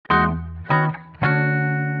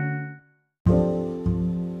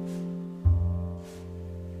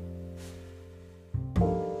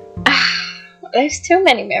there's too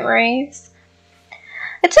many memories.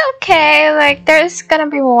 It's okay, like, there's gonna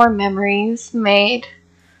be more memories made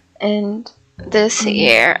in this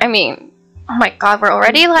year. I mean, oh my god, we're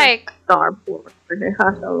already like... Starboard, it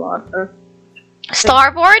has a lot of...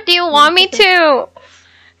 Starboard? Do you want me to...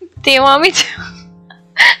 Do you want me to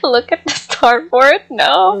look at the starboard?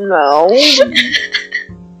 No? No.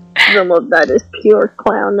 Some of that is pure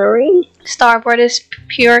clownery. Starboard is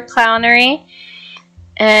pure clownery.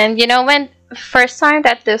 And you know, when first time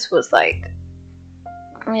that this was like,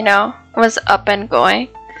 you know, was up and going,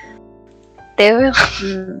 they were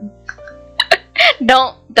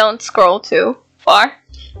don't scroll too far.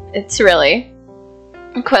 It's really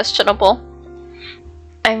questionable.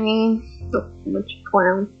 I mean, So much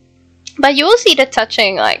clown. but you will see the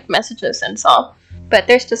touching like messages and stuff. But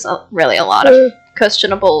there's just really a lot of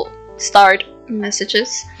questionable starred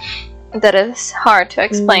messages that is hard to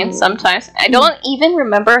explain sometimes. I don't even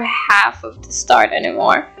remember half of the start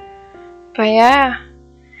anymore. But yeah.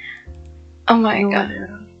 Oh my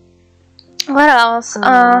god. What else?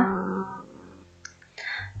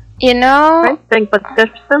 You know, I think, but there's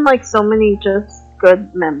been like so many just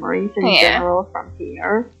good memories in Yeah. general from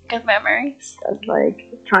here. good memories. That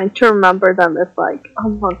like trying to remember them is like, oh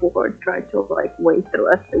my lord, trying to like wait the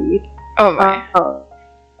rest of the Oh my.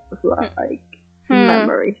 like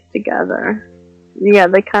memories together. Yeah,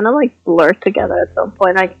 they kind of like blur together at some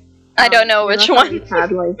point. I don't know which one. We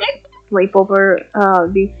had like sleepover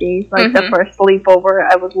VCs. Like the Mhm. first sleepover,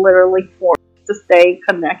 I was literally forced to stay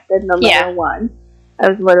connected no matter what. I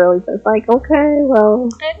was literally just like, okay, well,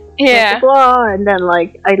 Yeah. blah, blah, blah. And then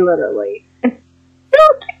like I literally.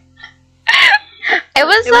 It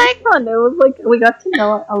was It like, was fun. It was like we got to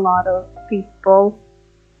know a lot of people.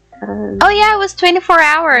 And oh yeah, it was 24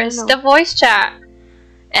 hours. know. The voice chat.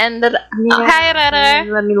 And the, hi Rara.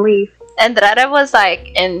 Let me leave. And Rara was like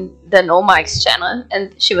in the No Mics channel,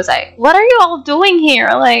 and she was like, "What are you all doing here?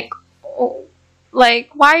 Like, why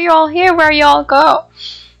are you all here? Where you all go?"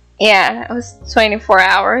 Yeah, it was 24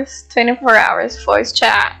 hours. 24 hours voice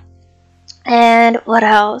chat. And what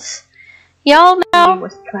else? Y'all I know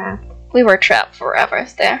was trapped. we were trapped forever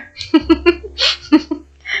there.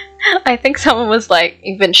 I think someone was like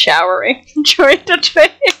even showering during the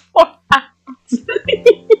 24 hours.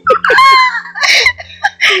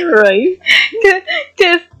 Right.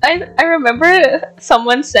 Because I remember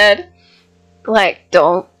someone said, like,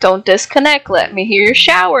 don't disconnect, let me hear your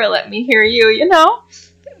shower, let me hear you, you know,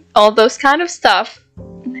 all those kind of stuff,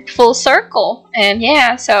 full circle. And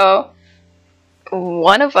yeah, so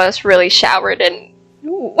one of us really showered, and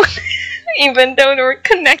even though we were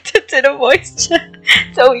connected to the voice chat,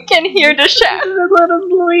 so we can hear the shower. Let us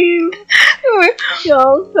leave.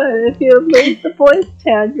 Y'all said if you leave the voice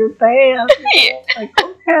chat, you're banned. Like,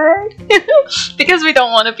 okay. Because we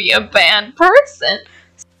don't want to be a banned person.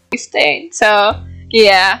 So we stayed. So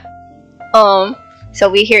yeah. So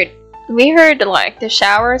we heard like the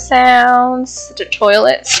shower sounds, the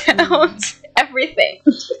toilet sounds, everything.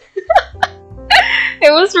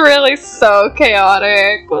 It was really so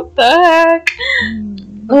chaotic. What the heck?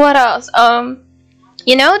 What else?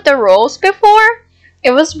 You know the roles before? It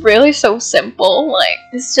was really so simple. Like,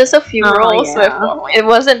 it's just a few roles before. It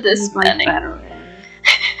wasn't this many.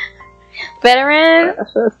 Veteran.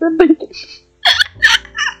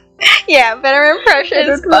 Yeah, veteran impression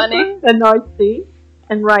is funny. And artsy.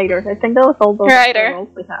 And writer. I think that was all those Writer. roles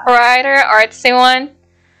we had. Writer, artsy one.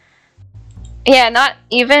 Yeah, not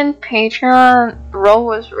even Patreon role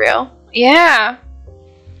was real. Yeah.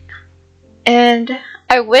 And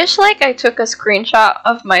I wish like I took a screenshot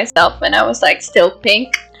of myself when I was like still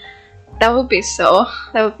pink. That would be so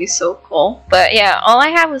cool. But yeah, all I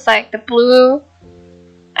had was like the blue.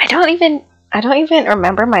 I don't even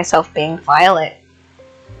remember myself being violet.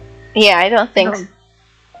 Yeah, I don't think No.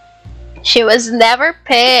 She was never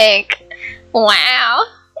pink. Wow.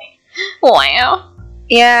 Wow.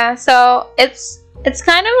 Yeah, so it's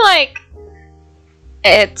kind of like,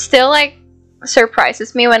 it still like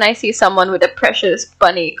surprises me when I see someone with a precious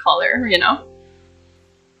bunny color, you know.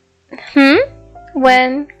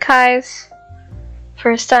 When Kai's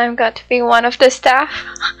first time got to be one of the staff.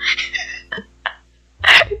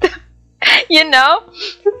 You know,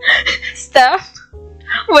 Steph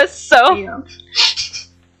was so Yeah.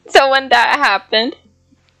 so when that happened,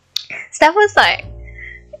 Steph was like,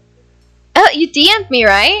 "Oh, you DM'd me,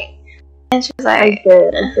 right?" And she was I like,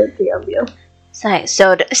 did DM you. it's like,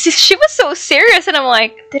 so she was so serious, and I'm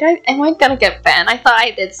like, am I gonna get banned? I thought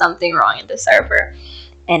I did something wrong in the server,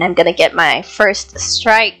 and I'm gonna get my first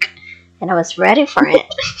strike, and I was ready for it.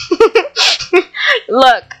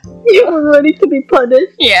 Look, You were ready to be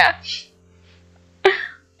punished. yeah.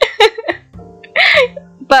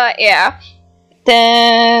 But yeah.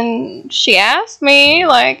 Then she asked me,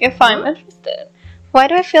 like, if I'm interested. Why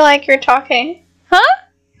do I feel like you're talking? Huh?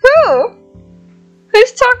 Who?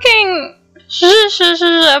 Who's talking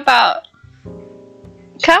about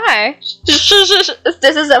Kai? This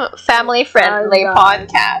is a family-friendly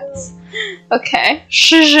podcast. Okay.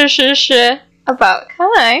 About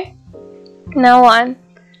Kai. No one.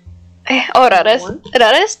 Oh,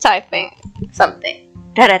 Rara is typing something.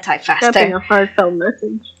 Rara type faster. Typing a heartfelt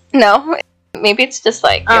message. No, maybe it's just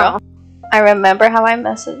like, yo. I remember how I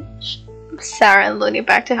messaged Sarah and Looney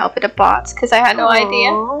back to help with the bots because I had no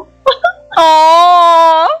idea.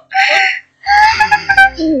 Aww.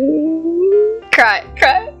 Cry.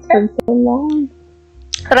 Been so long.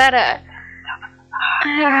 Rara,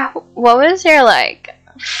 what was your like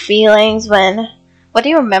feelings what do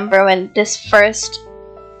you remember when the first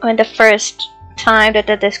time that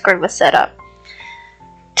the Discord was set up?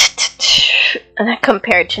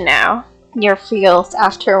 Compared to now, your feels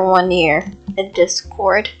after 1 year in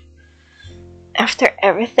Discord, after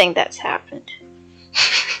everything that's happened.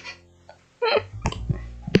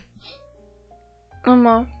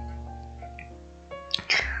 Bum.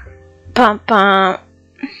 I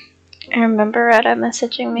remember Retta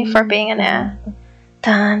messaging me for being an ass.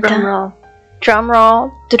 Dun, dun. Drum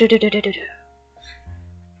roll.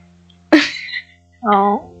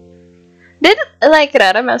 Oh. Did like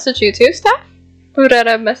Retta message you too, Steph? Did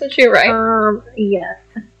Retta message you, right? Yes.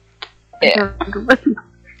 Yeah.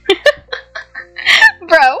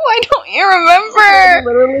 Bro, why don't you remember? I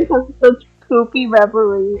literally have such poopy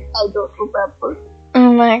memory. I don't remember.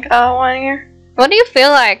 Oh my god, 1 year. What do you feel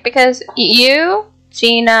like? Because you,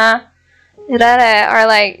 Gina, Rara are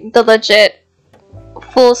like the legit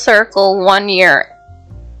full circle 1 year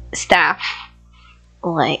staff.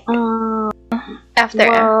 Like after.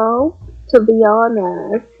 Well, to be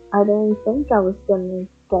honest, I didn't think I was gonna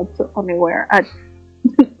get to anywhere at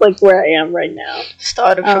like where I am right now.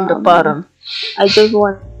 Started from the bottom. I just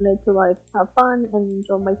wanted to like have fun and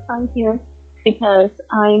enjoy my time here because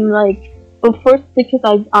I'm like, well, first because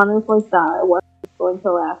I honestly thought I wasn't going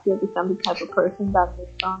to last year because I'm the type of person that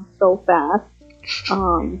moves on so fast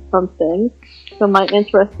from things. So my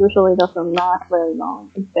interest usually doesn't last very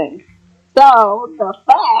long in things. So the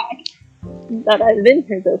fact that I've been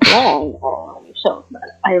here this long only shows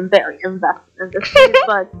that I am very invested in this thing.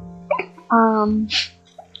 But I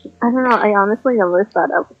don't know. I honestly never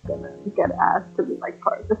thought I was gonna get asked to be like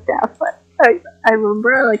part of the staff. But I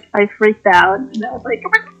remember like I freaked out and I was like,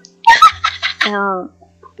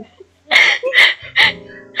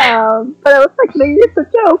 but I was like, maybe it's a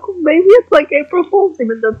joke. Maybe it's like April Fool's,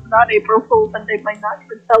 even though it's not April Fool's, and they might not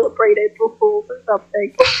even celebrate April Fool's or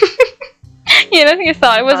something. You know, you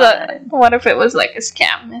thought it was what if it was like a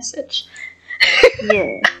scam message?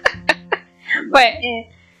 Yeah.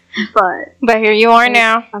 But here you are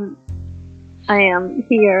now. I am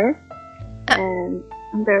here, and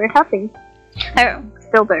I'm very happy.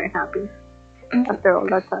 Still very happy after all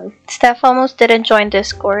that time. Steph almost didn't join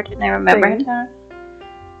Discord, and I remember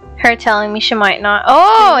her telling me she might not.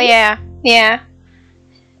 Oh yeah.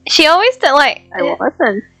 She always did like. I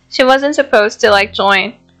wasn't. She wasn't supposed to like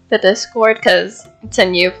join the Discord because it's a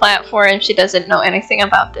new platform and she doesn't know anything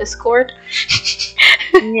about Discord.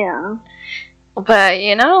 Yeah. But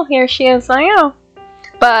you know, here she is now.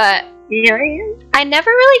 But here I am. I never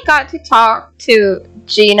really got to talk to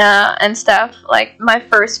Gina and stuff like my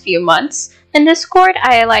first few months in Discord.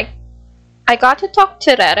 I got to talk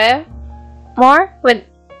to Rere more with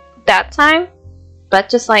that time, but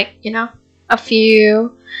just like, you know, a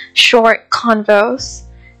few short convos,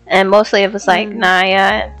 and mostly it was like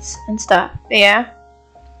Naya and stuff. Yeah,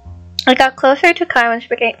 I got closer to Kai when she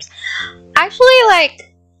became actually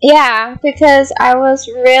like. Yeah, because I was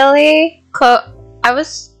really I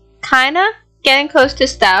was kind of getting close to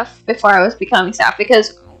Steph before I was becoming Steph,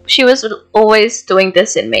 because she was always doing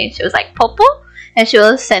this in me. She was like Popo, and she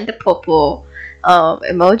will send the Popo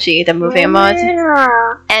emoji, the movie emoji.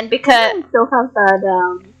 Yeah. And because I still have that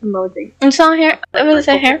emoji. It's not here. It was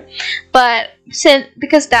in here. But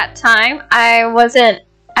because that time I was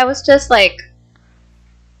just like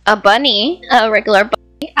a bunny, a regular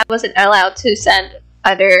bunny. I wasn't allowed to send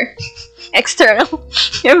other external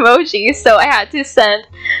emojis, so I had to send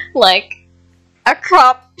like a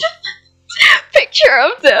cropped picture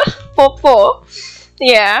of the Popo.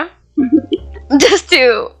 Yeah. Just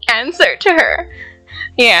to answer to her.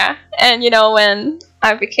 Yeah. And you know, when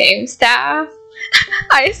I became staff,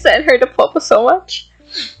 I sent her the Popo so much.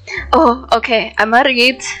 Oh, okay. I'm gonna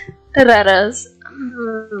read Rara's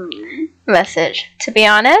message. To be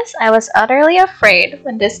honest, I was utterly afraid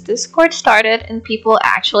when this Discord started and people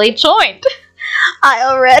actually joined. I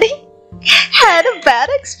already had a bad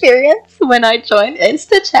experience when I joined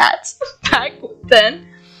InstaChats back then.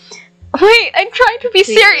 Wait, I'm trying to be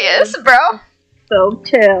serious, bro. So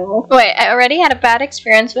chill. Wait, I already had a bad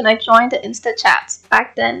experience when I joined the InstaChats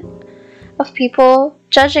back then of people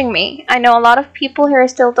judging me. I know a lot of people here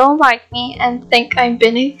still don't like me and think I'm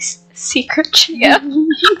Benny's secret GM.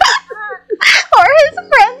 Or his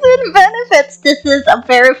friends with benefits. This is a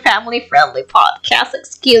very family-friendly podcast,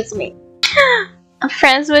 excuse me.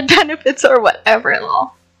 Friends with benefits or whatever,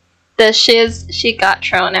 lol. The shiz she got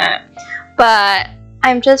thrown at. But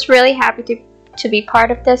I'm just really happy to be part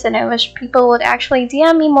of this, and I wish people would actually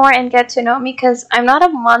DM me more and get to know me, because I'm not a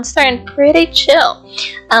monster and pretty chill.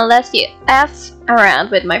 Unless you F around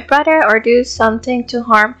with my brother or do something to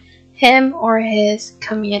harm him or his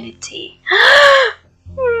community.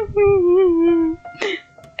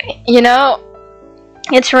 You know,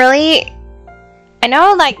 it's really... I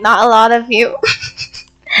know, like, not a lot of you...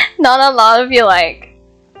 not a lot of you, like,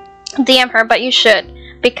 DM her, but you should.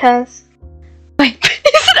 Because... Wait,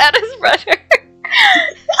 is that his brother?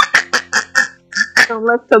 Don't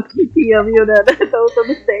let the PP of you that those are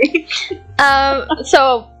mistakes.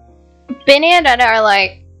 So Benny and Dada are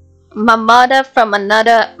like my mother from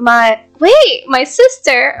another my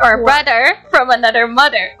sister or brother from another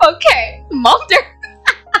mother. Okay, mother.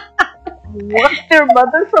 What? Their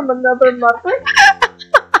mother from another mother?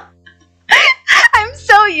 I'm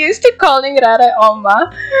so used to calling Rara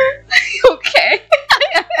Oma. Okay.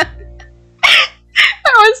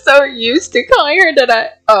 I was so used to calling her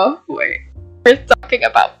that oh wait, we're talking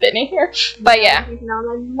about Benny here, but yeah. She's not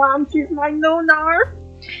my mom, she's my Nonar.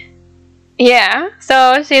 Yeah,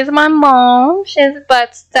 so she's my mom.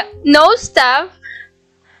 No stuff.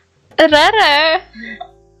 Rara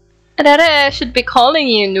should be calling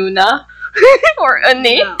you Nuna or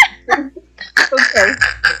Uni. No. Okay,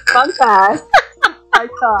 fun fact. I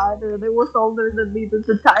thought they was older than me this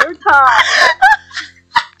entire time.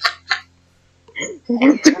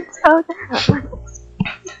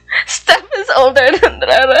 Steph is older than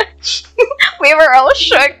Rara. We were all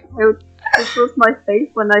shook. This was my face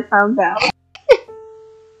when I found out.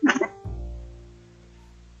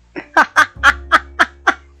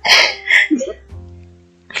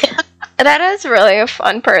 Rara is really a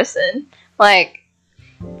fun person. Like,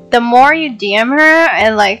 the more you DM her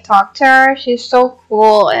and like talk to her, she's so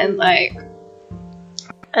cool, and like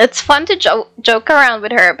it's fun to joke around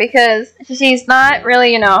with her because she's not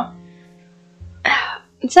really, you know.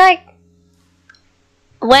 It's like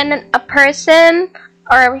when a person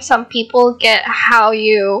or some people get how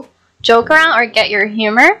you joke around or get your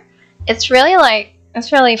humor, it's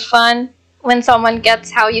really fun when someone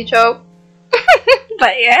gets how you joke.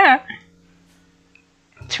 But yeah,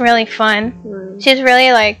 it's really fun. She's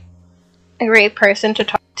really like a great person to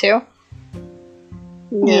talk to.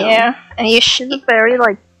 Yeah, and she's a very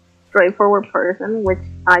like straightforward person, which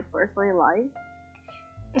I personally like.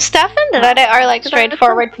 Steph and Rara are like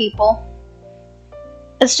straightforward people.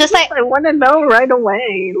 It's just like I want to know right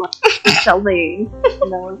away. Like, tell me,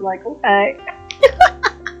 and I was like, okay.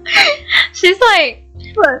 She's like,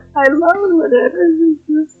 but I love it.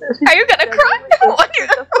 Are you gonna cry? She's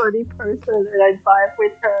a funny person, and I vibe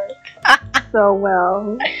with her so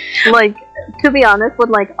well. Like, to be honest, with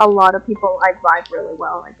like a lot of people, I vibe really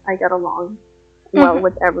well. Like, I get along well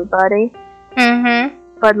with everybody.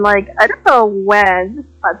 But like, I don't know when,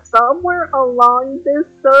 but somewhere along this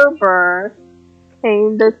server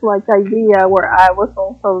came this like idea where I was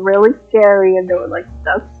also really scary, and they were like,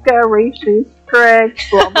 "That's scary. She's strict."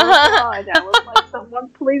 Blah blah blah. And I was like, "Someone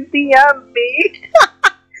please DM me."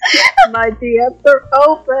 My DMs are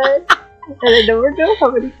open, and I never know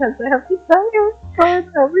how many times I have to say it. But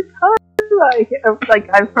every time, like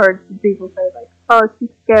I've heard people say like, "Oh, she's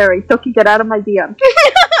scary. Toki, get out of my DM."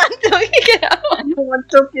 Toki, get out. I don't want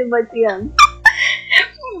Toki in my DM.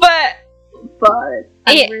 But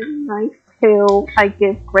I'm really nice too. I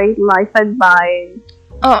give great life advice.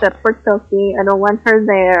 Except for Toki, I don't want her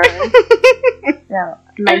there. So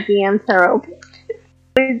my DMs are open.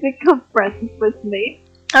 Please become friends with me.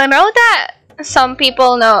 I know that some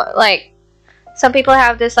people know, like, some people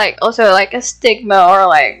have this like also like a stigma or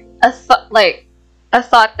like a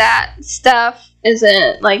thought that Steph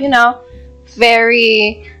isn't like, you know,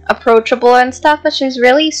 very approachable and stuff, but she's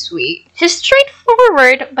really sweet. She's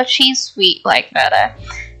straightforward, but she's sweet like that.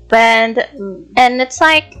 And it's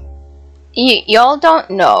like y'all don't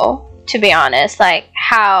know, to be honest, like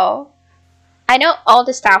how I know all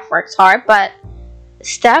the staff works hard, but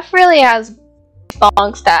Steph really has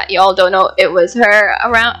songs that y'all don't know it was her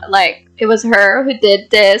around, like it was her who did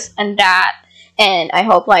this and that. And I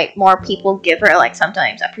hope like more people give her like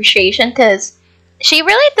sometimes appreciation, because she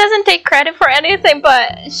really doesn't take credit for anything,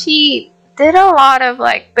 but she did a lot of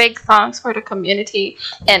like big songs for the community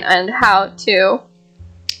and how to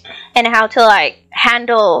like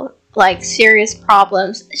handle like serious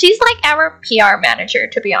problems. She's like our PR manager,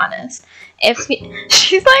 to be honest.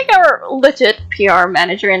 She's like our legit PR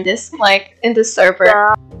manager in this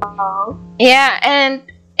server. Yeah, and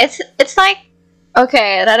it's like,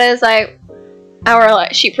 okay, that is like our,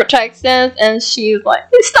 like, she protects us, and she's like,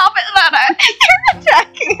 stop it, Lana, you're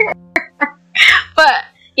attacking her. But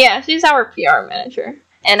yeah, she's our PR manager,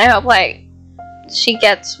 and I hope like she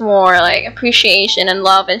gets more like appreciation and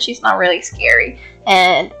love, and she's not really scary.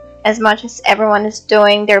 And as much as everyone is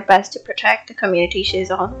doing their best to protect the community she's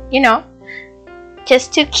on, you know,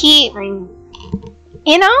 just to keep,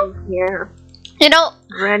 you know, here, you know,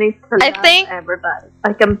 ready to I think everybody.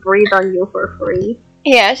 I can breathe on you for free.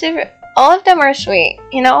 Yeah, all of them are sweet.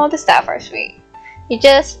 You know, all the staff are sweet.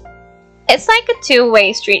 It's like a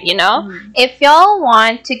two-way street, you know? If y'all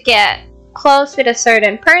want to get close with a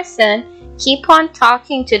certain person, keep on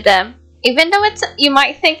talking to them. Even though you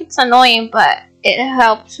might think it's annoying, but it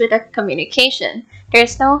helps with the communication.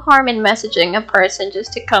 There's no harm in messaging a person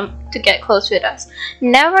just to get close with us.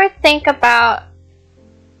 Never think about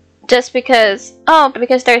just because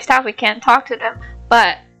they're staff we can't talk to them.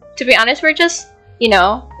 But to be honest, we're just, you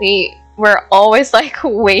know, we're always like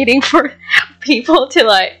waiting for people to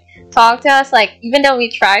like talk to us. Like, even though we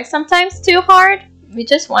try sometimes too hard, we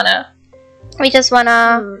just wanna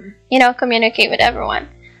you know, communicate with everyone.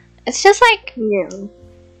 It's just like,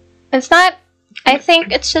 it's not, I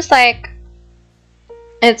think it's just like,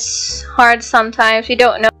 it's hard sometimes. We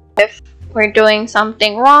don't know if we're doing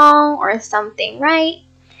something wrong or something right.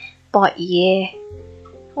 But yeah,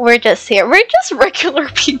 we're just here. We're just regular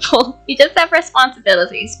people. We just have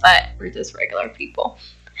responsibilities, but we're just regular people.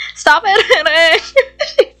 Stop it!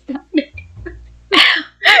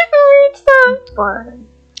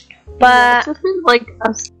 But it's just been like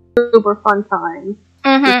a super fun time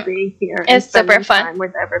to be here. It's and super fun time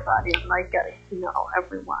with everybody and like getting to know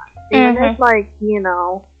everyone. Even if like, you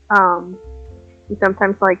know, you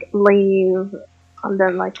sometimes like leave and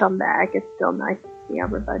then like come back. It's still nice to see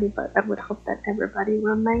everybody, but I would hope that everybody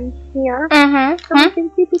remains here so we can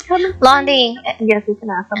keep becoming. Blondie. Yes, you can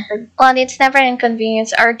ask something. Blondie, it's never an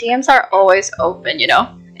inconvenience. Our DMs are always open, you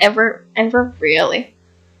know. And we're really.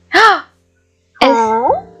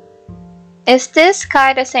 Is this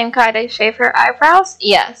Kai the same Kai that shaved her eyebrows?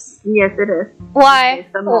 Yes. Yes, it is. Why?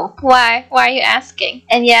 Why are you asking?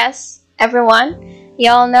 And yes, everyone,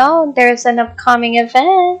 y'all know there's an upcoming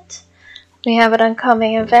event. We have an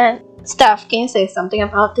upcoming event. Steph, can you say something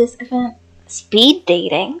about this event? Speed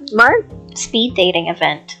dating. What? Speed dating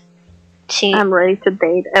event. I'm ready to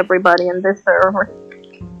date everybody in this server.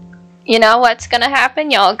 You know what's gonna happen?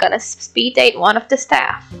 Y'all gonna speed date one of the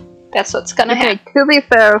staff. That's what's gonna happen. To be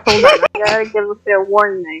fair, hold on, I gotta give a fair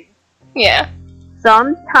warning. Yeah.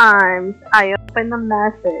 Sometimes I open a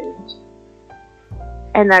message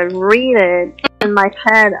and I read it. In my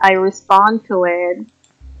head, I respond to it,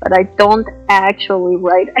 but I don't actually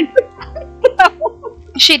write anything.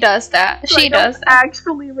 She does that. So I don't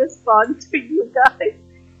actually respond to you guys.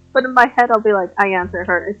 But in my head, I'll be like, I answer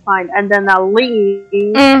her, it's fine. And then I'll leave.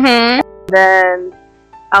 And then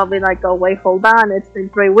I'll be like, oh wait, hold on, it's been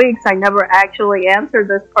 3 weeks, I never actually answered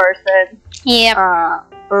this person. Yep.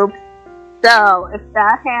 Oops. So, if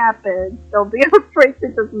that happens, don't be afraid to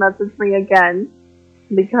just message me again.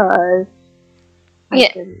 Because I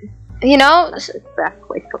can you know, back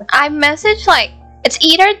quickly. I message like, it's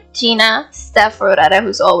either Gina, Steph, or Rada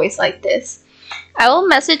who's always like this. I will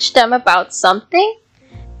message them about something,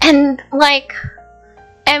 and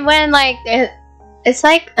when like it's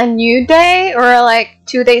like a new day or like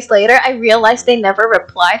 2 days later, I realized they never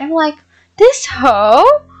replied. I'm like, this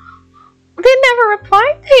hoe, they never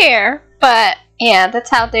replied there. But yeah, that's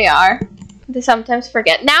how they are. They sometimes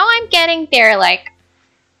forget. Now I'm getting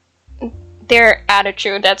their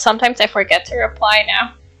attitude that sometimes I forget to reply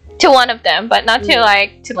now to one of them, but not to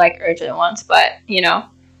like urgent ones, but you know,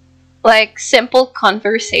 like simple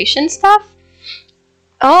conversation stuff.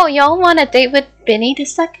 Oh, y'all want to date with Benny the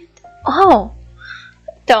second? Oh,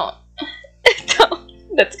 don't.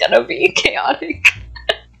 That's gonna be chaotic.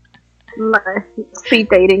 Speed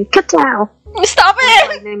dating. Get down. Stop it.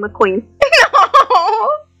 My name McQueen. No.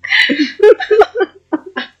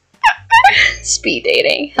 Speed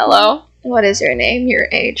dating. Hello. What is your name? Your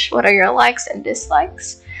age? What are your likes and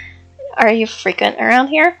dislikes? Are you frequent around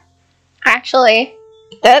here? Actually,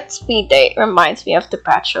 that speed date reminds me of the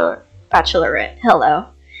Bachelorette. Hello.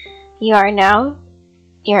 You are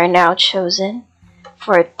now chosen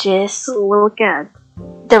for this. Look at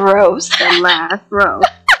The rose. The last rose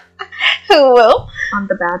Who will? on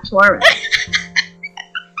The Bachelorette.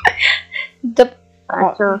 The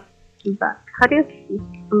Bachelor. How do you say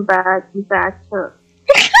Bachelor?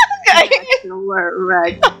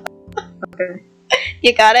 Bachelorette. Okay.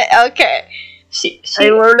 You got it? Okay. She I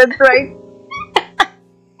wrote it right.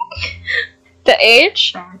 the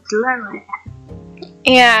age? Bachelorette.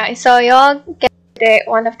 Yeah, so y'all get to date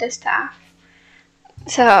one of the staff.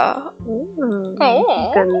 So Mm.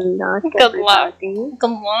 Oh. Good luck. Good luck. everybody. good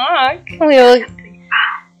luck. We will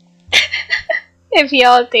if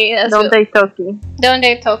y'all date us. Don't date Toki. Don't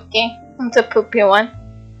date Toki. It's a poopy one.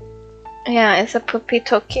 Yeah, it's a poopy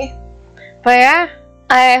Toki. But yeah,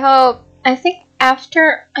 I think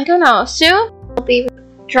after, I don't know, soon it will be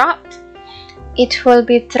dropped. It will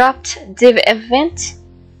be dropped, the event.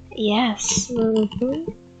 Yes.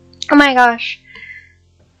 Mm-hmm. Oh my gosh.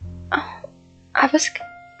 Oh, I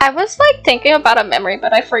was like thinking about a memory,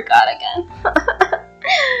 but I forgot again.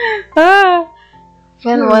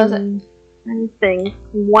 When was it? I think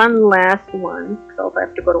one last one, because I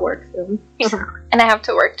have to go to work soon. And I have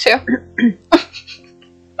to work too.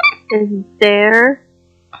 Is there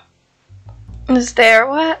Is there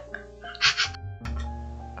what?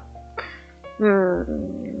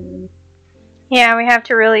 Yeah, we have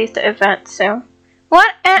to release the event soon.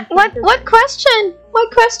 What? What question?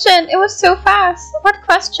 What question? It was so fast. What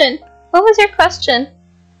question? What was your question?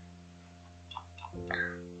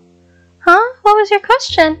 Huh? What was your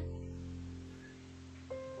question?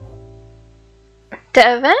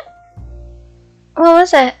 The event? What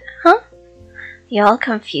was it? Huh? Y'all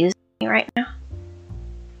confused me right now.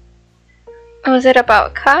 Was it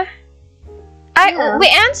about Kai? Yeah. We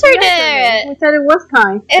answered it. We said it was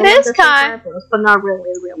Kai. It is Kai. But not really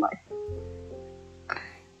in real life.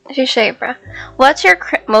 Shishabra. What's your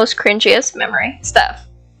most cringiest memory, Steph?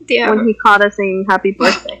 Do you have When he caught us saying happy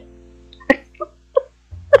birthday.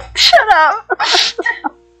 Shut up.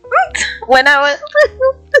 When I was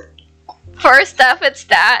first Steph, it's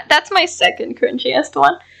that. That's my second cringiest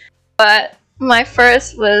one. But my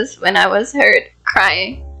first was when I was heard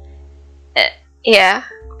crying. Yeah,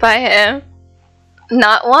 by him.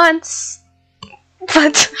 Not once,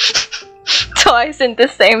 but twice in the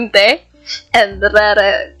same day. And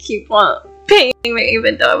Rara keep on paying me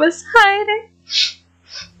even though I was hiding.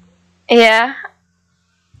 Yeah.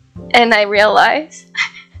 And I realized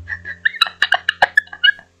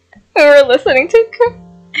we were listening to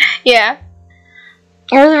yeah.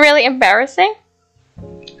 It was really embarrassing.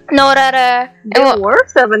 No, Rara. There were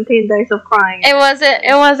 17 days of crying. It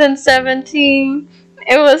wasn't 17.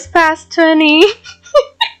 It was past 20.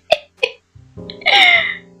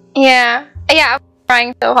 Yeah. Yeah, I was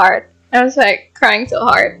crying so hard. I was like crying so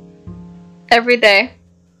hard. Every day.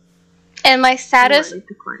 And my status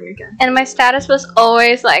was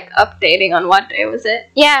always like updating on what day was it.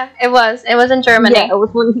 Yeah, it was. It was in Germany. Yeah, it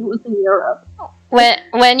was when he was in Europe.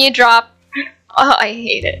 When you drop. Oh, I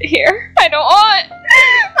hate it here. I don't want.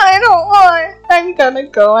 I'm gonna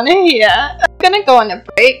go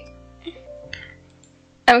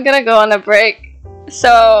on a break.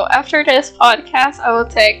 So after this podcast, I will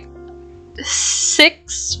take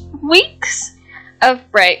 6 weeks of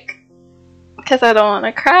break because I don't want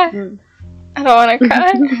to cry. I don't want to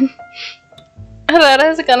cry. I thought I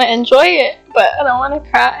was gonna enjoy it, but I don't want to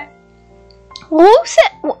cry. Who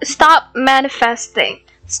said stop manifesting?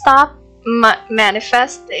 Stop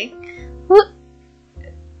manifesting.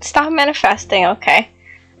 Stop manifesting. Okay.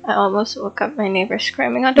 I almost woke up my neighbor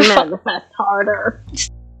screaming on the phone. Manifest harder.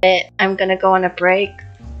 I'm gonna go on a break.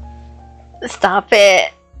 Stop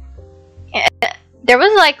it. Yeah. There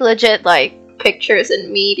was like legit like pictures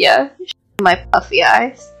in media showing my puffy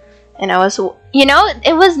eyes, and I was,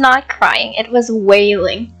 it was not crying. It was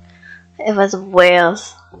wailing. It was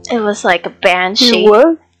wails. It was like a banshee.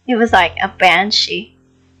 It was like a banshee.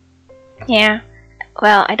 Yeah.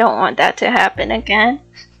 Well, I don't want that to happen again.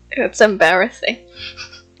 It's embarrassing.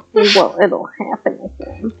 Well, it'll happen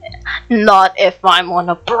again. Not if I'm on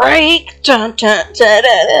a break.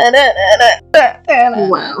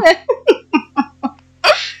 Wow.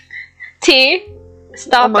 T,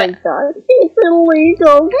 stop Oh my it. god. It's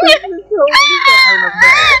illegal.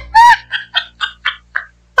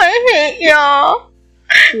 I hate y'all.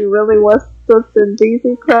 She really was such a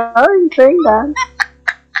decent crying saying that.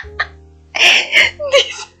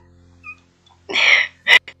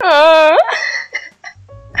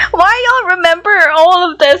 Why y'all remember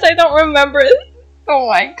all of this? I don't remember it. Oh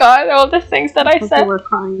my god, all the things that I said. You were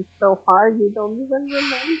crying so hard you don't even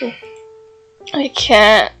remember. I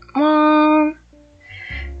can't. Mom.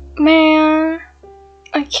 Man.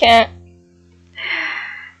 I can't.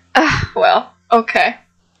 Well, Okay.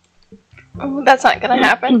 Oh, that's not gonna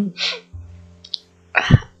happen.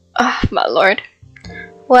 Oh, my lord.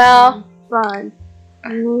 Well, But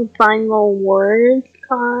any final words,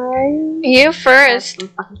 Kai? you first.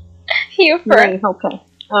 You first. Right, okay.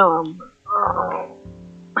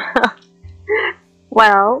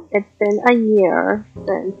 Well, it's been a year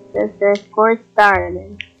since this Discord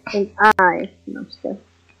started, and no, just kidding.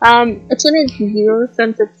 It's been a year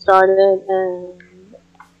since it started, and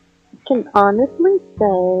I can honestly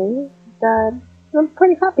say that I'm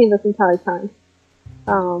pretty happy this entire time.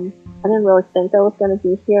 I didn't really think I was gonna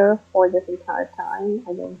be here for this entire time.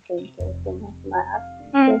 I didn't think it was gonna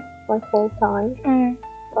last this like whole time.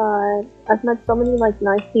 But I've met so many like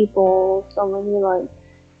nice people, so many like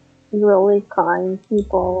really kind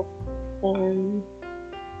people, and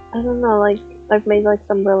I don't know, like I've made like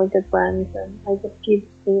some really good friends, and I just keep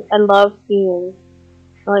seeing. I love seeing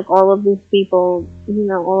like all of these people,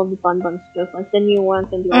 all of the fun bunch, just like the new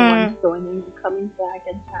ones and the old ones joining and coming back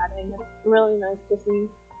and chatting. It's really nice to see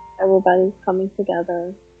everybody coming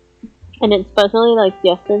together. And especially like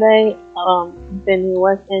yesterday, Vinny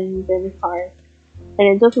was in Vinny Park, and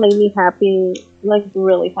it just made me happy, like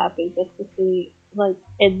really happy, just to see like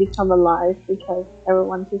it become alive, because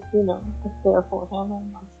everyone just is there for him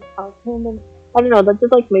and wants to talk to him, and I don't know, that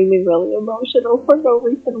just like made me really emotional for no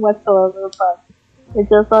reason whatsoever. But it's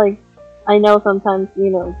just like, I know sometimes a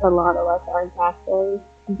lot of us aren't actors,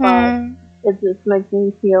 but it just makes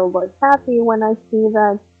me feel like happy when I see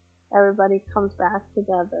that everybody comes back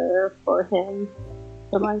together for him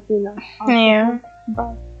to like talk to him.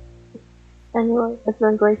 But anyway, it's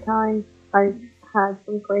been a great time. I've had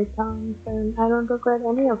some great times, and I don't regret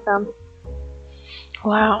any of them.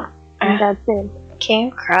 Wow. And that's it. Can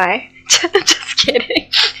you cry? Just kidding.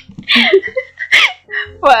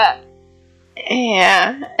 But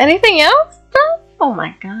yeah. Anything else? Oh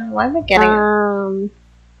my god, why am I getting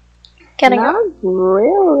not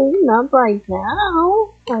really, not right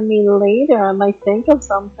now. I mean, later I might think of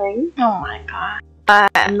something. Oh my god. I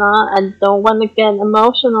don't want to get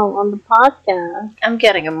emotional on the podcast. I'm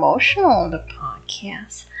getting emotional on the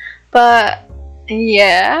podcast. But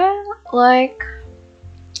yeah, like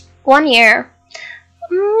 1 year.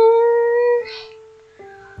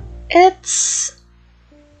 It's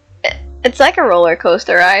like a roller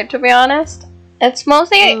coaster ride, to be honest. It's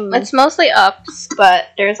mostly ups, but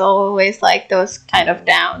there's always like those kind of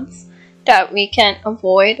downs that we can't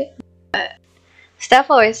avoid. But Steph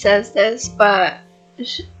always says this, but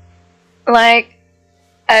like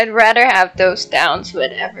I'd rather have those downs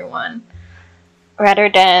with everyone rather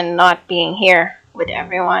than not being here with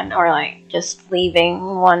everyone, or like just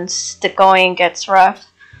leaving once the going gets rough.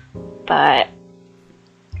 But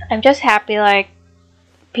I'm just happy like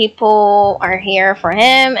people are here for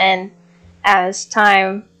him, and as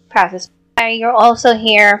time passes by, you're also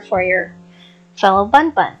here for your fellow bun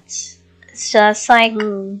buns. It's just like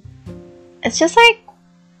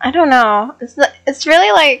I don't know. It's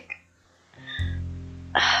really like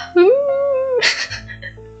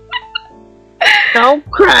don't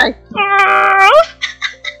cry.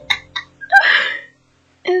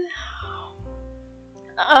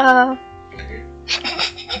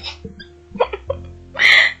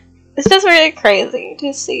 It's just really crazy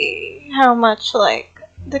to see how much like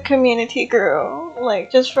the community grew,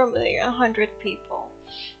 like just from like 100 people,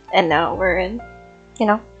 and now we're in,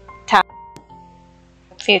 a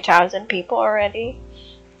few thousand people already,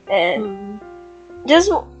 and just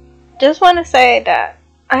want to say that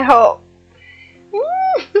I hope.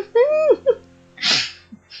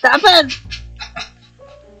 Stop it!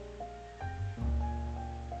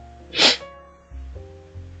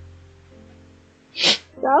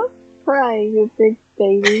 Stop crying, you big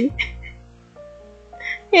baby.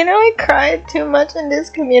 I cried too much in this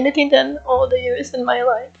community than all the years in my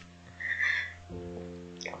life.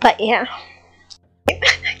 But yeah.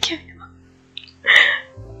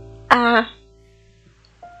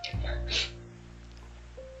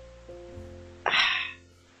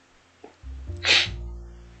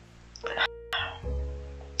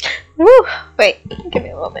 Woo! Wait, give me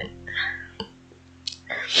a moment.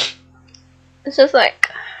 It's just like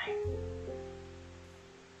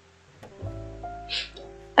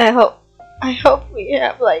I hope we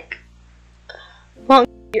have like long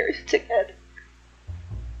years together.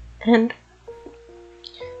 And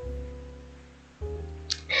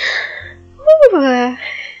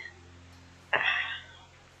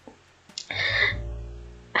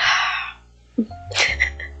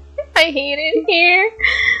I hate it here.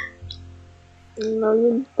 No,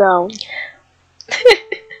 you don't.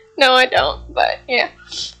 No, I don't, but yeah.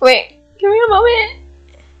 Wait, give me a moment.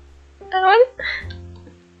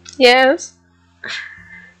 Yes.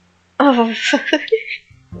 Oh,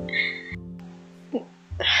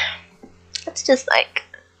 it's just like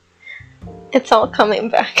it's all coming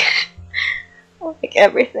back, like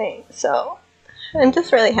everything. So I'm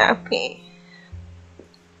just really happy,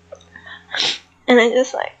 and I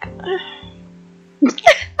just like I'm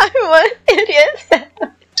one idiot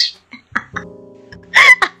sandwich.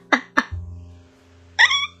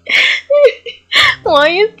 Why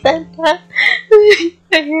you said that?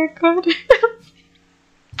 I hear God.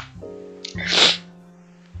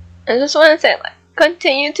 I just want to say, like,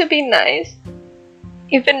 continue to be nice,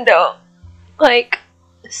 even though, like,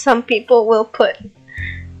 some people will put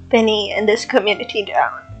Benny and this community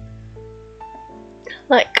down.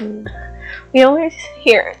 Like, we always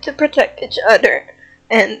here to protect each other,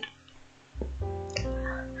 and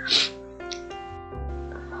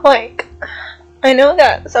like, I know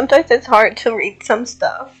that sometimes it's hard to read some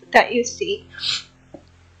stuff that you see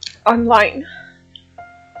online,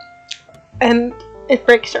 and it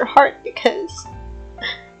breaks your heart because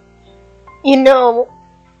you know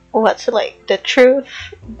what's like the truth,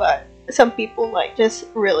 but some people like just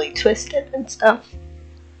really twist it and stuff.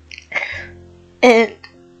 And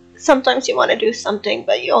sometimes you want to do something,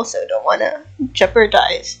 but you also don't want to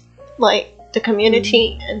jeopardize like the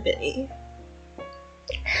community and Benny.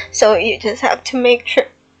 So you just have to make sure,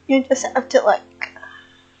 you just have to like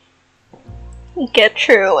get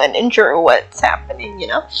through and endure what's happening, you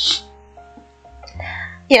know?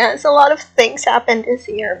 Yes, a lot of things happened this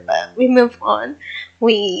year, but we move on.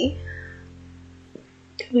 We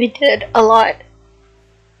did a lot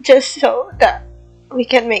just so that we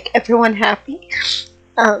can make everyone happy.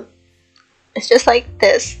 It's just like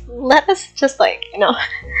this. Let us just like, you know,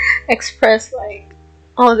 express like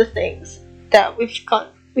all the things that we've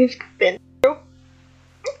been through.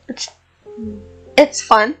 It's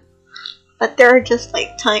fun, but there are just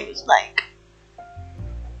like times like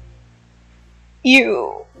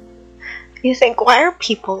you think, why are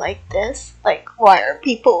people like this? Like, why are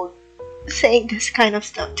people saying this kind of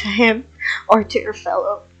stuff to him or to your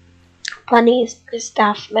fellow bunnies or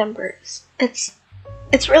staff members? It's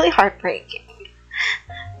really heartbreaking.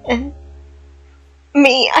 And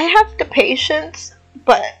me, I have the patience,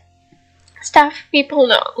 but staff people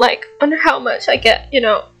know, like, wonder how much I get, you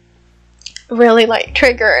know, really like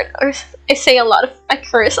triggered, or I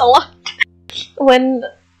curse a lot when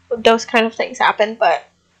those kind of things happen. But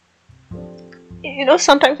you know,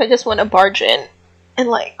 sometimes I just want to barge in and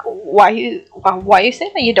like, why you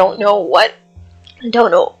say that? You don't know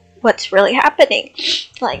what's really happening.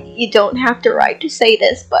 Like, you don't have the right to say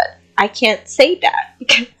this, but I can't say that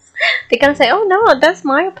because they're gonna say, oh no, that's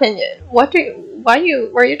my opinion. Why are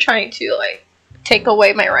you trying to like take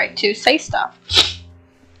away my right to say stuff?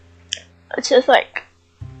 It's just like,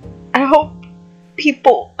 I hope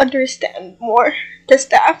people understand more, the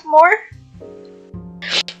staff more.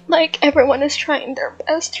 Like, everyone is trying their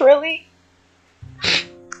best, really.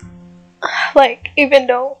 Like, even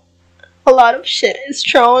though a lot of shit is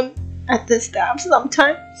thrown at the staff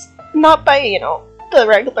sometimes, not by, you know, the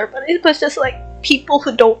regular, but it was just like people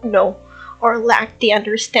who don't know or lack the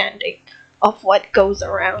understanding of what goes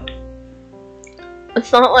around.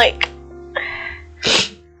 It's not like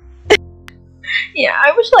yeah,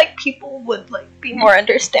 I wish like people would like be more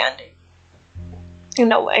understanding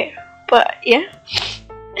in a way. But yeah.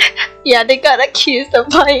 Yeah, they got accused of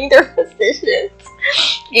buying their positions.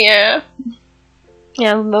 Yeah.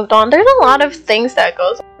 Yeah, we moved on. There's a lot of things that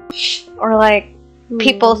goes on. Or like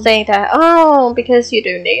people saying that, oh, because you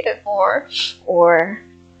do native more, or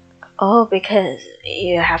oh, because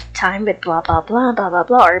you have time with blah blah blah blah blah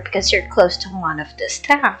blah, or because you're close to one of the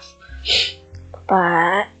staff.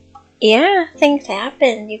 But yeah, things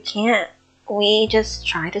happen. You can't. We just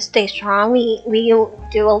try to stay strong. We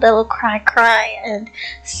do a little cry and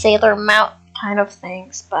Sailor Mount kind of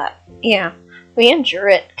things. But yeah, we endure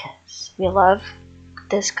it because we love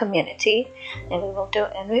this community, and we will do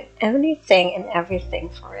anything and everything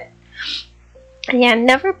for it. And yeah,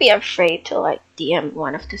 never be afraid to like DM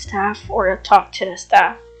one of the staff or talk to the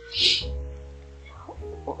staff.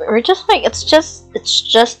 We're just like, it's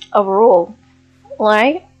just a rule,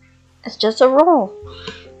 right? It's just a rule.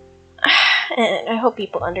 And I hope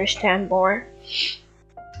people understand more,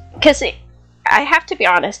 because I have to be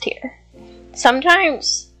honest here.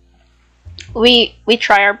 Sometimes we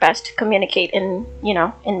try our best to communicate in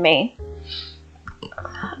May,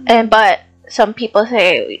 but some people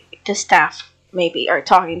say the staff maybe are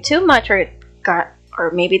talking too much,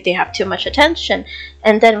 or maybe they have too much attention,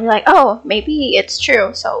 and then we're like, oh, maybe it's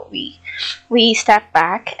true. So we step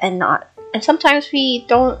back and sometimes we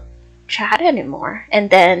don't chat anymore, and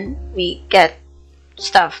then we get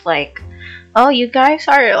stuff like, oh, you guys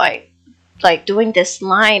are like like doing this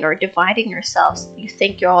line or dividing yourselves. You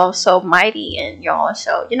think you're all so mighty and you're all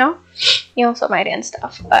so, you're all so mighty and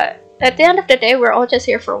stuff. But at the end of the day, we're all just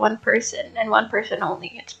here for one person and one person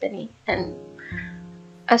only. It's Benny. And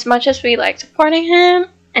as much as we like supporting him,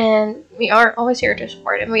 and we are always here to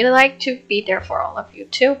support him, we like to be there for all of you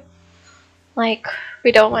too. Like,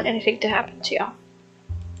 we don't want anything to happen to y'all.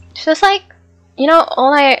 It's just like,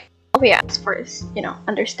 all we ask for is,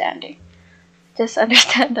 understanding. Just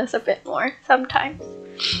understand us a bit more sometimes.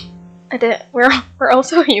 And then we're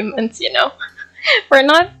also humans,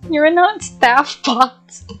 You're not staff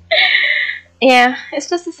bots. Yeah, it's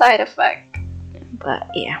just a side effect. But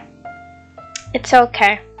yeah, it's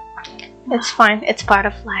okay. It's fine. It's part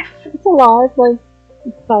of life. It's a lot, like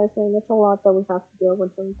saying, it's a lot that we have to deal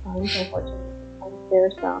with sometimes. Unfortunately, sometimes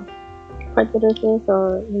there's prejudices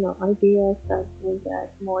or ideas that we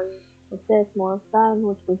get more of this, more of that,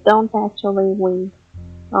 which we don't actually. We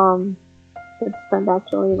should spend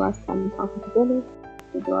actually less time talking to dinner,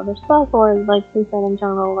 to do other stuff, or like we said in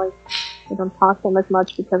general, like we don't talk to him as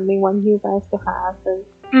much because we want you guys to have the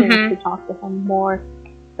chance to talk to him more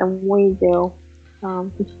than we do.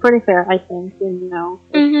 It's pretty fair, I think. If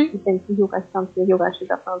you think you guys come to, you guys should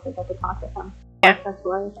definitely get to talk to him. Yeah, that's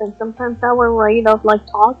why I said sometimes our rate of like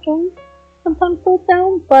talking sometimes goes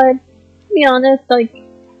down, but to be honest, like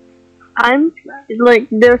I'm like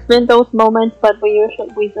there's been those moments, but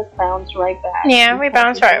we just bounce right back. Yeah, we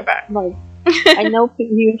bounce right back. Like I know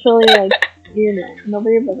usually like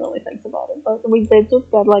nobody ever really thinks about it, but we did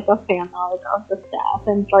just get like a fan art of the staff,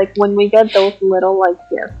 and like when we get those little like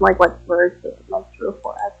gifts, like what Bird did, like Drew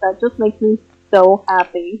for us, that just makes me so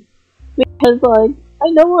happy because like I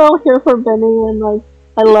know we're all here for Benny, and like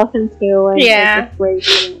I love him too, and like, it's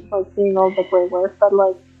great, like seeing all the great work, but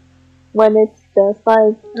like when it's just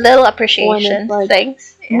like little appreciation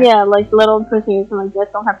things, like little appreciation, like you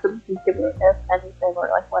don't have to give it anything or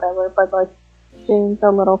like whatever, but like seeing the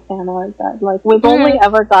little fan art that like we've only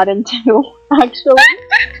ever gotten to actually.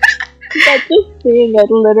 But just seeing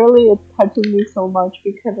it, literally, it's touching me so much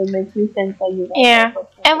because it makes me think that you guys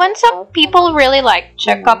and when some people really like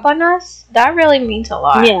check up on us, that really means a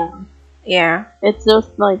lot. Yeah, it's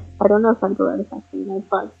just like I don't know if I'm correct if I've seen it,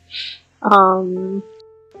 but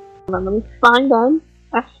let me find them.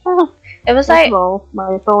 It was like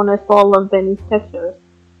my phone is full of Benny's pictures.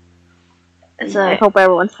 I hope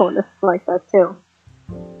everyone's phone is like that too.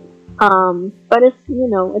 But it's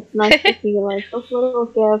it's nice to see like those little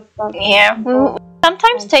gifts. That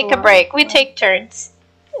sometimes take a break. We take turns,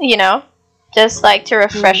 just like to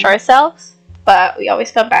refresh ourselves. But we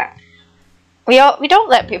always come back. We don't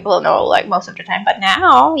let people know like most of the time. But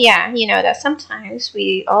now, that sometimes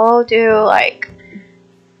we all do. Like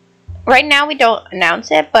right now, we don't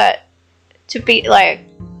announce it, but to be like.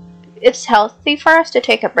 It's healthy for us to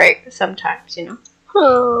take a break sometimes,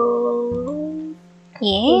 Oh,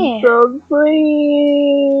 yeah. It's so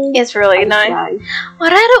sweet. It's really nice.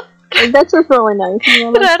 That's just really nice.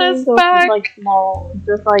 That is back. Like small,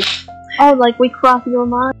 just like like we cross your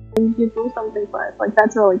mind and you do something for us. Like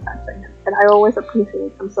that's really touching, and I always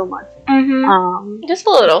appreciate them so much. Just a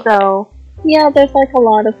little. So yeah, there's like a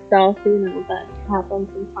lot of stuff that happens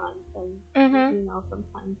sometimes, and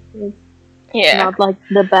sometimes it's. Not like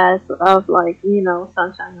the best of like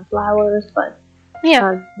sunshine and flowers, but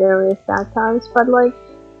there is sad times. But like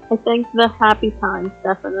I think the happy times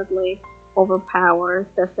definitely overpower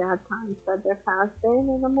the sad times that there has been,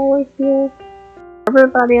 and I'm always here for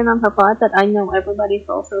everybody, and I'm glad that I know everybody's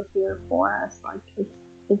also here for us. Like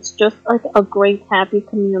it's just like a great happy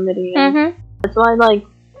community, and that's why like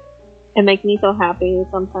it makes me so happy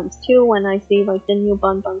sometimes too when I see like the new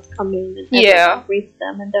Bun Buns come in and everyone greets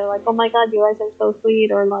them and they're like, oh my god, you guys are so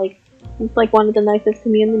sweet, or like it's like one of the nicest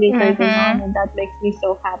communities I've been on, and that makes me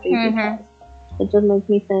so happy because it just makes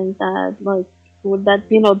me think that like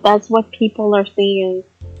that's what people are seeing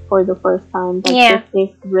for the first time, that this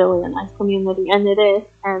is really a nice community, and it is,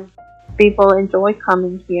 and people enjoy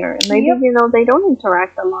coming here, and maybe they don't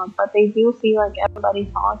interact a lot, but they do see like everybody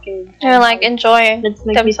talking. They're like enjoying. It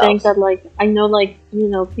makes me think that like I know like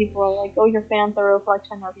people are like, oh, your fans are a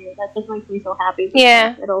reflection of you. That just makes me so happy.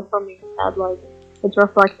 It also means that like it's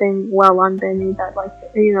reflecting well on Benny, that like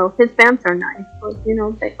his fans are nice. Like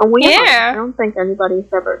I don't think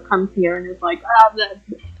anybody's ever come here and is like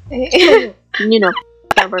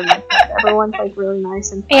ever like that. Everyone's like really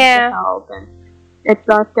nice and trying to help, and it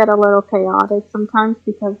does get a little chaotic sometimes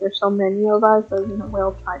because there's so many of us, so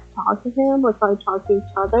we'll try to talk to him, we'll try to talk to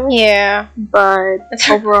each other. But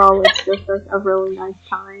overall, it's just a really nice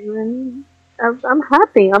time, and I'm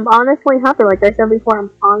happy. I'm honestly happy. Like I said before,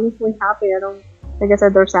 I'm honestly happy. I don't like I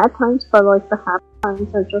said, there's sad times, but like the happy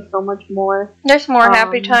times are just so much more There's more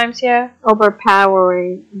happy times, yeah.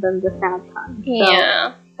 overpowering than the sad times.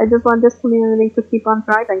 Yeah. So I just want this community to keep on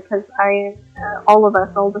thriving because all of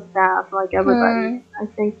us, all the staff, like everybody, I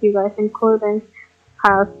think you guys including,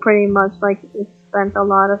 have pretty much like spent a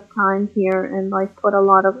lot of time here and like put a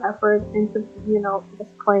lot of effort into this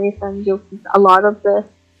place, and a lot of this,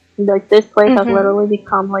 like this place has literally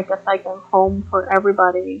become like a second home for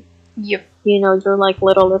everybody. Yep. Your like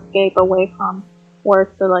little escape away from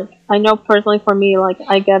work. So like I know personally for me, like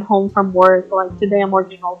I get home from work, like today I'm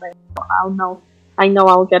working all day, so I know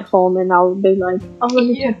I'll get home and I'll be like, oh, let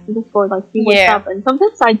me check this for like see what's up. And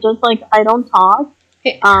sometimes I just like I don't talk.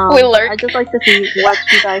 We lurk. I just like to watch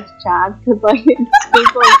you guys chat because like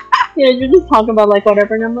it's like you're just talking about like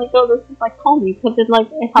whatever, and I'm like, oh, this is like calm me because it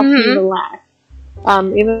helps me relax.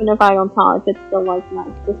 Even if I don't talk, it's still like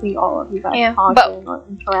nice to see all of you guys talking or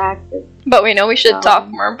interacting. But we know we should talk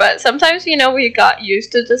more. But sometimes we got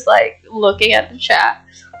used to just like looking at the chat,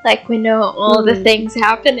 like we know all the things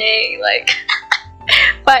happening, like.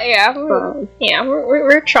 But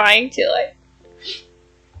we're trying to like.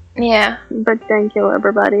 Yeah. But thank you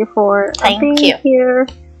everybody for being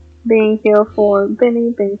here, for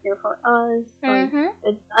Benny, being here for us.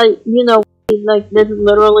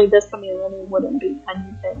 This community wouldn't be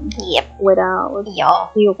anything without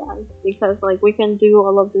you guys, because like we can do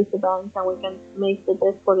all of these events and we can make the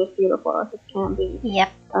Discord as beautiful as it can be.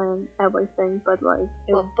 And everything, but like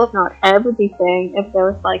it's not everything if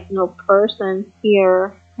there's like no person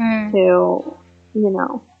here to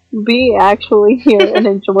be actually here and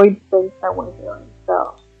enjoy the things that we're doing.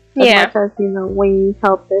 So as much as we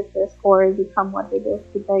help this Discord become what it is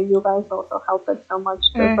today, you guys also help it so much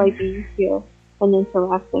just by being here and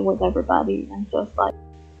interacting with everybody and just like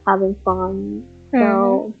having fun.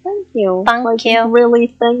 So thank you. Thank you. Really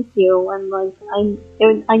thank you. And like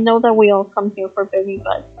I know that we all come here for Benny,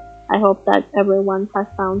 but I hope that everyone has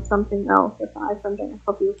found something else aside from Benny. I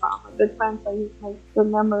hope you found a good friends and like good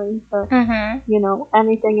memories or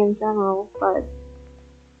anything in general. But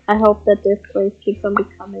I hope that this place keeps on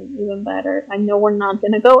becoming even better. I know we're not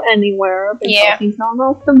gonna go anywhere because he's not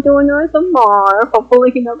also doing ASMR.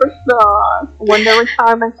 Hopefully he never stops when the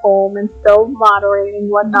retirement home and still moderating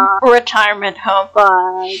whatnot. Retirement home.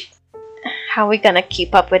 But how are we gonna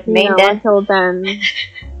keep up with me then? Until then,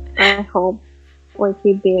 I hope we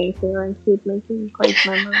keep being here and keep making great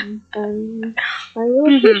memories. And I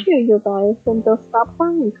really appreciate you guys. And don't stop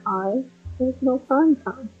crying, Kai. There's no crying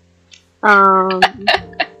time.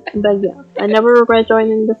 But yeah, I never regret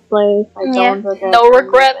joining this place. I don't regret. No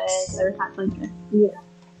regrets.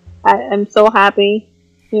 I'm so happy.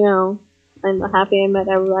 I'm happy I met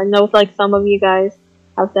everyone. I know like some of you guys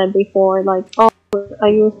have said before, like, oh, I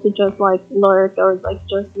used to just like lurk or like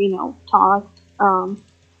just talk, or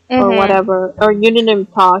whatever, or you didn't even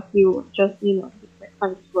talk. You just kind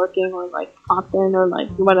of lurking or like popped in or like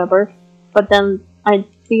whatever. But then I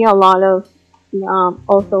see a lot of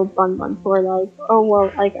also fun ones where like, oh well,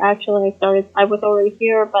 like actually I was already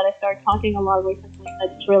here, but I started talking a lot recently. I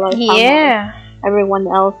just realized how nice everyone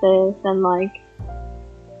else is, and like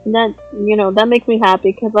that that makes me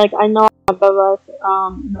happy because like I know a lot of us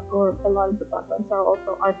or a lot of the fun ones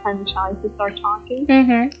are kind of shy to start talking.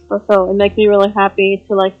 So it makes me really happy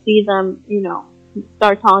to like see them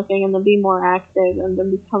start talking and then be more active and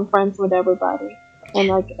then become friends with everybody. And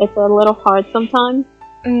like it's a little hard sometimes.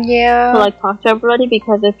 To like talk to everybody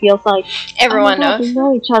because it feels like everyone knows. We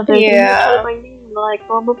know each other. They know my name, like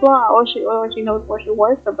blah blah blah, or she knows where she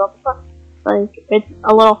works or blah blah blah. Like it's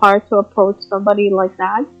a little hard to approach somebody like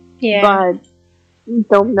that. But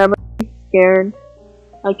don't never be scared.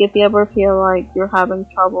 Like if you ever feel like you're having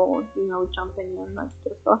trouble, jumping in, like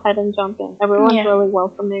just go ahead and jump in. Everyone's really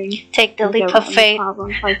welcoming. Take the leap of faith.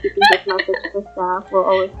 Like you can just message the staff. We're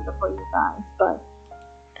always here for you guys, but.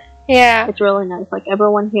 It's really nice. Like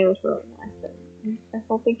everyone here is really nice. And I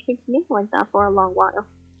hope it keeps me like that for a long while.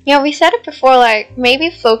 Yeah, we said it before. Like maybe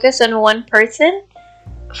focus on one person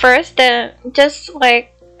first, and just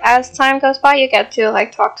like as time goes by, you get to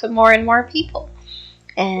like talk to more and more people.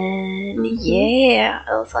 And it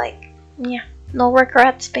was like no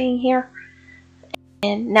regrets being here.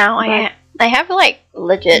 And now I have like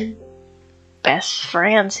legit best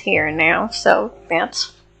friends here now, so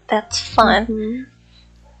that's fun.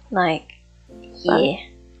 Like,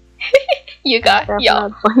 you got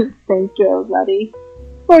Thank you, everybody,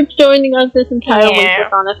 for joining us this entire week.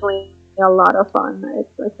 It's honestly a lot of fun. I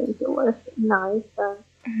think it was nice.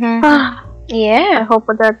 I hope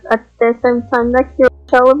that at the same time next year we're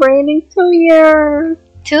celebrating 2 years.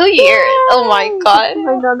 2 years? Oh my god!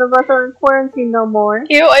 None of us are in quarantine no more.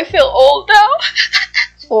 I feel old now.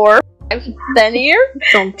 4, 5, 10 years?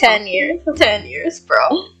 Don't 10 years. 10 years,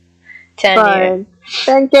 bro. 10 years.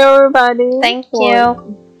 Thank you, everybody. Thank for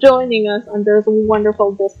you. joining us on this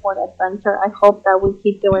wonderful Discord adventure. I hope that we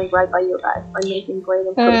keep doing right by you guys by making great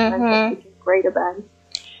improvements and making great events.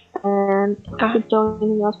 And keep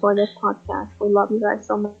joining us for this podcast. We love you guys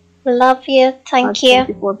so much. Love you. Thank you. Thank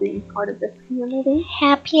you for being part of this community.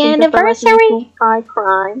 Happy anniversary. I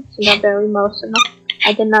cried. She got very emotional.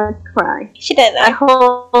 I did not cry. She did that. I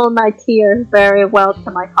hold my tears very well to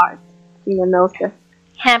my heart. Tina knows this.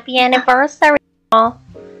 Happy anniversary.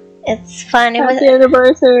 It's fun. Happy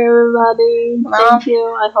anniversary, everybody. Thank you.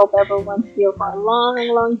 I hope everyone's here for a long,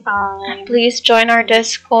 long time. Please join our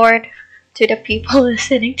Discord. To the people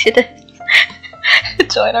listening to this,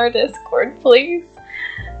 join our Discord, please.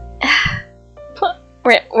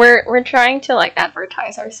 We're trying to like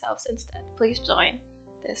advertise ourselves instead. Please join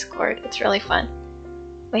Discord. It's really fun.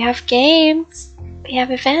 We have games, we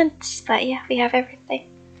have events, but yeah, we have everything.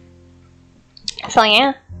 So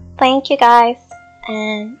yeah, thank you guys.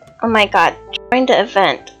 And oh my god, join the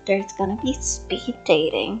event. There's gonna be speed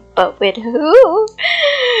dating, but with who?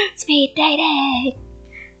 Speed dating.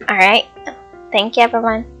 Alright, thank you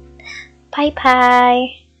everyone. Bye bye.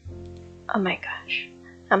 Oh my gosh,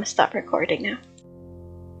 I'm gonna stop recording now.